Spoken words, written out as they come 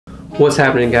What's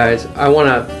happening, guys? I want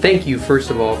to thank you first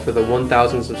of all for the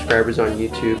 1,000 subscribers on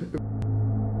YouTube.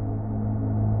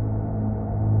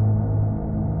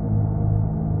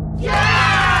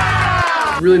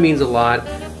 Yeah! It really means a lot.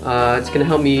 It's gonna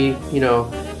help me,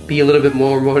 be a little bit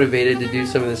more motivated to do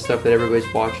some of this stuff that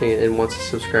everybody's watching and wants to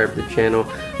subscribe to the channel.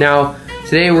 Now,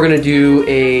 today we're gonna do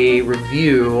a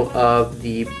review of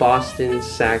the Boston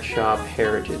Sack Shop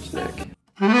Heritage Neck.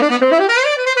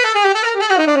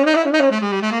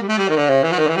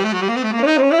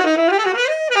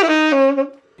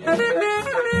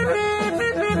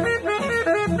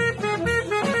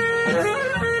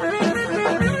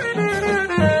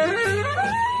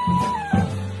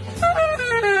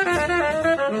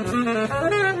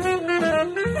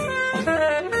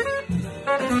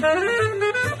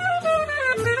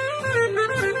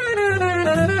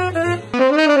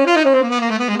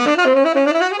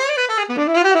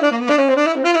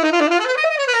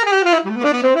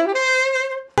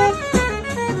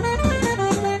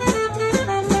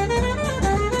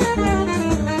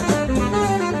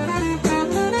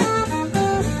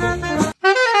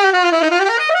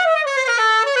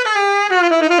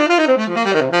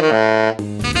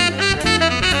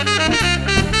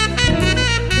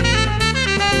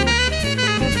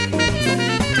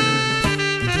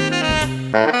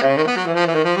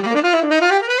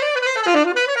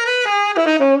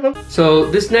 So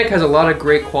this neck has a lot of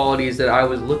great qualities that I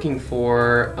was looking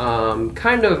for,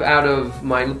 kind of out of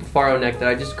my Lupafaro neck that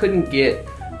I just couldn't get.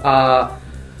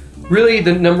 Really,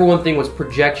 the number one thing was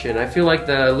projection. I feel like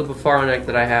the Lupafaro neck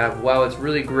that I have, while it's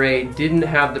really great, didn't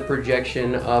have the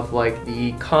projection of like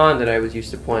the Con that I was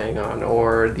used to playing on,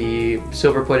 or the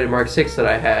silver-plated Mark 6 that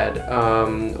I had,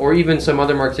 or even some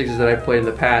other Mark 6s that I played in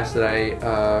the past that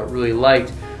I really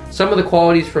liked. Some of the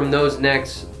qualities from those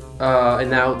necks and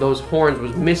now those horns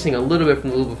was missing a little bit from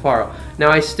the Lupafaro.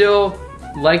 Now I still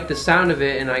liked the sound of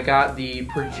it and I got the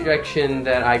projection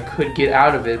that I could get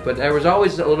out of it, but there was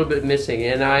always a little bit missing.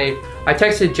 And I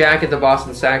texted Jack at the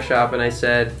Boston Sack Shop and I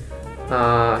said,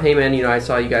 hey man, I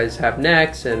saw you guys have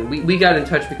necks, and we got in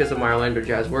touch because of my Orlando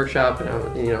Jazz Workshop, and I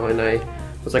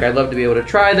was like, I'd love to be able to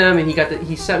try them, and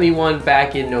he sent me one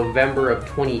back in November of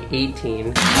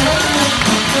 2018.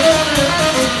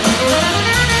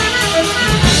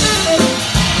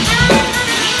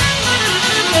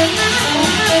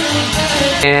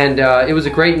 And it was a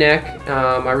great neck.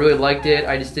 I really liked it.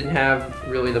 I just didn't have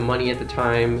really the money at the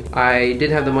time. I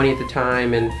did have the money at the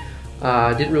time, and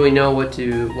didn't really know what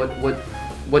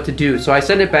to do. So I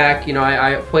sent it back.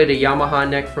 I played a Yamaha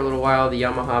neck for a little while, the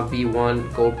Yamaha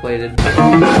V1 gold plated.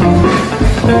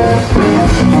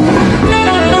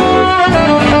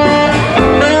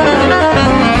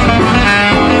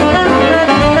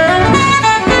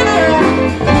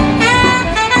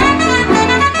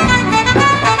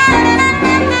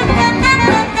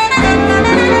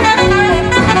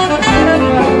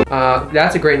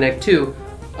 That's a great neck too.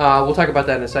 We'll talk about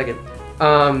that in a second.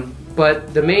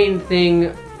 But the main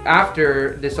thing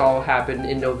after this all happened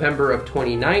in November of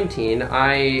 2019,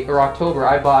 or October,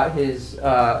 I bought his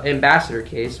Ambassador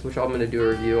case, which I'm going to do a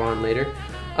review on later.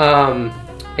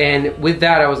 And with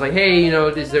that, I was like, hey,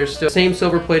 is there still the same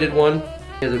silver-plated one?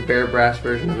 There's a bare brass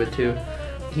version of it too.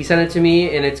 He sent it to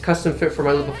me, and it's custom fit for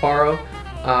my Lupafaro,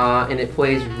 and it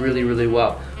plays really, really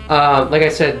well. Like I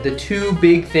said, the two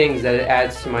big things that it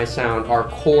adds to my sound are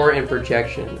core and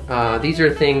projection. These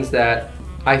are things that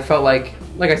I felt like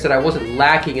I said, I wasn't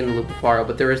lacking in the Lupafaro,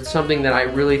 but there was something that I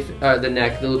really, the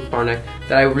Lupafaro neck,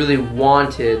 that I really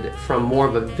wanted from more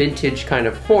of a vintage kind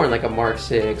of horn, like a Mark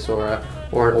 6 or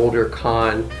an older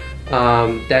Con,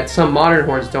 that some modern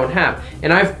horns don't have.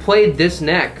 And I've played this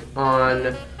neck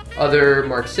on other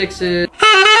Mark 6s.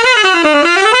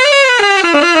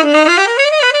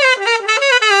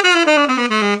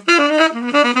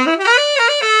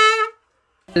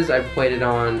 I've played it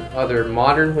on other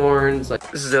modern horns. Like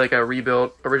this is like a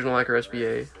rebuilt original Ecker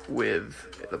SBA with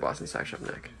the Boston Sack Shop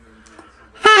neck.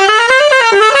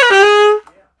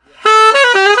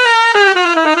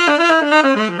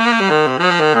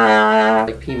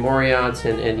 Like P. Moriarty's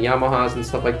and Yamahas and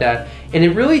stuff like that. And it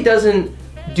really doesn't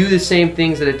do the same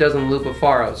things that it does on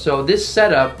Lupafaro. So this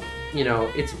setup,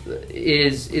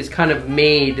 is kind of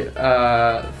made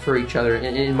for each other,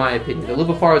 in my opinion. The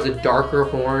Lupafaro is a darker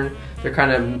horn. They're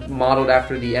kind of modeled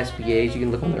after the SBAs. You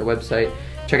can look on their website,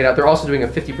 check it out. They're also doing a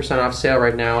 50% off sale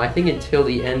right now, I think until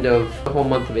the end of the whole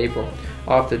month of April.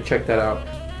 I'll have to check that out.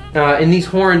 And these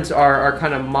horns are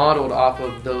kind of modeled off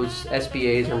of those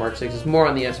SBAs or Mark 6s, more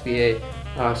on the SBA,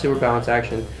 Super Balance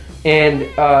Action. And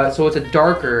so it's a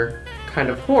darker kind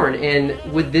of horn, and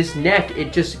with this neck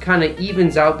it just kind of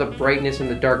evens out the brightness and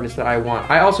the darkness that I want.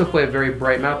 I also play a very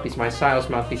bright mouthpiece. My Silos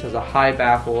mouthpiece has a high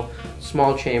baffle,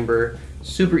 small chamber,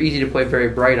 super easy to play very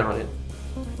bright on it.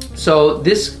 So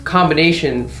this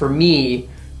combination for me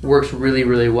works really,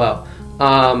 really well.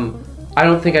 I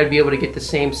don't think I'd be able to get the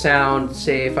same sound,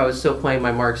 say if I was still playing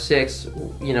my Mark 6,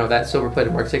 you know, that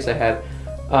silver-plated Mark 6 I had.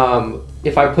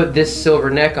 If I put this silver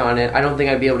neck on it, I don't think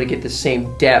I'd be able to get the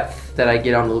same depth that I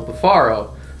get on the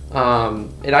Lupafaro.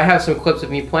 And I have some clips of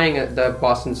me playing the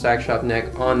Boston Sax Shop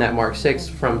neck on that Mark 6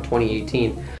 from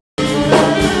 2018.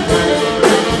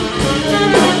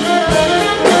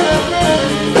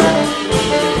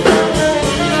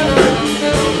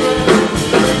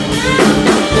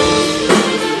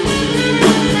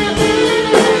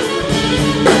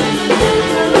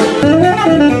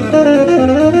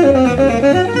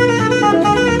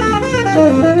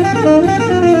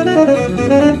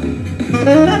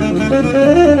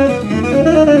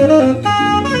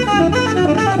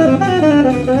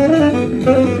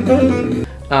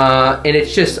 And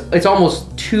it's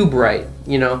almost too bright,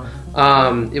 you know.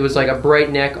 It was like a bright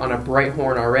neck on a bright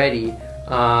horn already,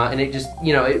 and it just,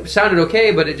 you know, it sounded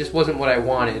okay, but it just wasn't what I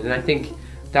wanted. And I think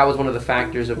that was one of the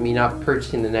factors of me not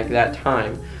purchasing the neck at that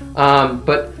time.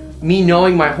 But me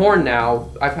knowing my horn now,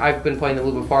 I've been playing the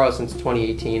Lupafaro since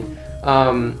 2018,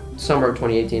 summer of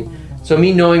 2018. So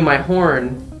me knowing my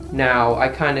horn now, I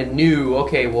kind of knew,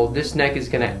 okay, well, this neck is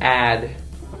going to add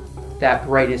that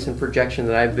brightness and projection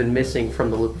that I've been missing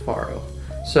from the Lupafaro.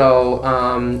 So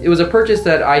it was a purchase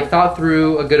that I thought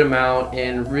through a good amount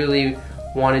and really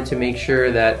wanted to make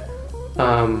sure that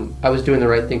I was doing the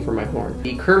right thing for my horn.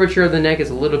 The curvature of the neck is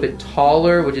a little bit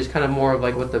taller, which is kind of more of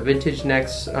like what the vintage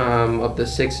necks of the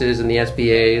 6s and the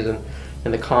SBAs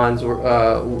and the cons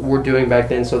were doing back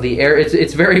then. So the air,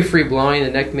 it's very free blowing.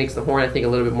 The neck makes the horn, I think, a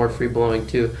little bit more free blowing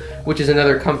too, which is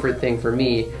another comfort thing for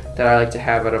me that I like to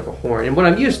have out of a horn, and what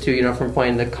I'm used to, you know, from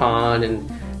playing the con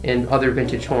and other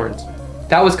vintage horns.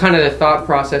 That was kind of the thought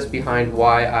process behind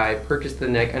why I purchased the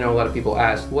neck. I know a lot of people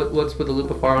asked, what's with the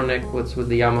Lupafaro neck, what's with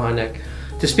the Yamaha neck?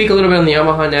 To speak a little bit on the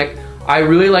Yamaha neck, I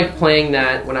really liked playing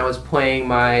that when I was playing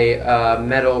my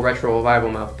metal retro revival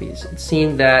mouthpiece. It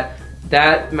seemed that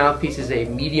that mouthpiece is a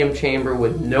medium chamber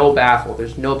with no baffle.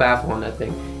 There's no baffle on that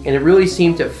thing. And it really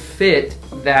seemed to fit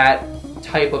that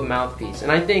type of mouthpiece.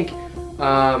 And I think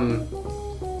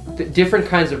different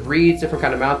kinds of reeds, different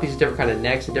kind of mouthpieces, different kind of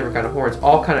necks, and different kind of horns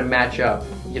all kind of match up.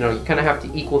 You know, you kind of have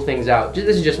to equal things out.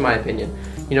 This is just my opinion.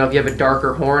 You know, if you have a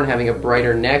darker horn, having a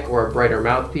brighter neck or a brighter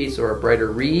mouthpiece or a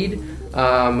brighter reed,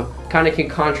 kind of can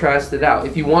contrast it out.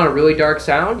 If you want a really dark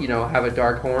sound, you know, have a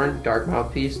dark horn, dark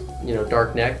mouthpiece, you know,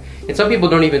 dark neck. And some people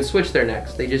don't even switch their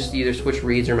necks. They just either switch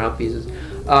reeds or mouthpieces.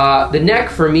 The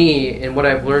neck for me, and what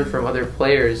I've learned from other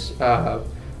players,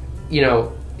 you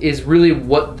know, is really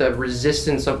what the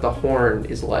resistance of the horn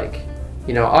is like.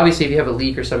 You know, obviously if you have a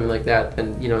leak or something like that,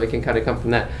 then, you know, it can kind of come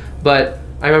from that. But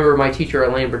I remember my teacher,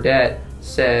 Elaine Burdett,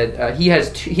 said he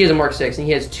has a Mark 6, and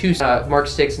he has two Mark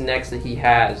 6 necks that he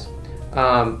has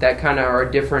that kind of are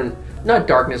different, not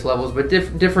darkness levels, but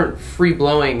different free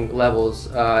blowing levels,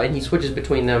 and he switches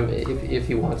between them if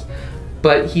he wants.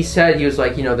 But he said, he was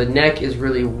like, you know, the neck is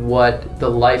really what the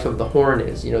life of the horn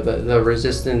is, you know, the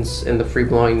resistance and the free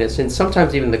blowingness, and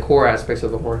sometimes even the core aspects of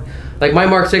the horn. Like my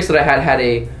Mark 6 that I had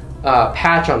a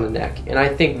patch on the neck, and I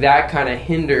think that kind of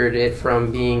hindered it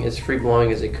from being as free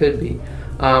blowing as it could be.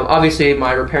 Obviously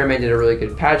my repairman did a really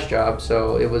good patch job,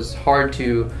 so it was hard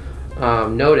to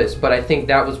notice, but I think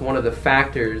that was one of the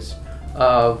factors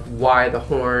of why the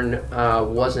horn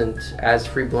wasn't as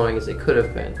free blowing as it could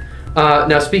have been.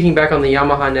 Now speaking back on the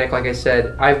Yamaha neck, like I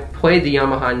said, I've played the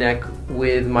Yamaha neck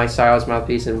with my Silos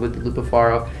mouthpiece and with the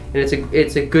Lupafaro, and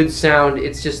it's a good sound.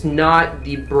 It's just not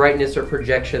the brightness or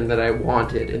projection that I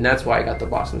wanted, and that's why I got the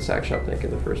Boston Sax Shop neck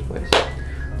in the first place.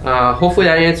 Hopefully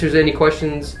that answers any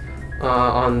questions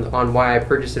on why I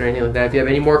purchased it or anything like that. If you have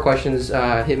any more questions,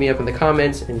 hit me up in the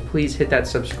comments, and please hit that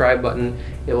subscribe button.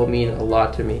 It will mean a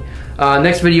lot to me.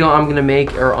 Next video I'm going to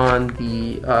make are on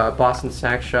the Boston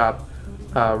Sax Shop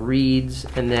reeds,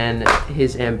 and then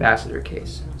his ambassador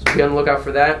case. So be on the lookout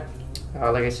for that.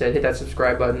 Like I said, hit that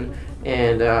subscribe button,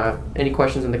 and any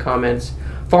questions in the comments.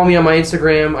 Follow me on my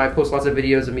Instagram. I post lots of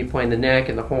videos of me playing the neck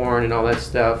and the horn and all that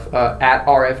stuff at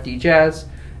RFD Jazz,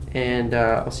 and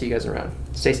I'll see you guys around.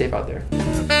 Stay safe out there.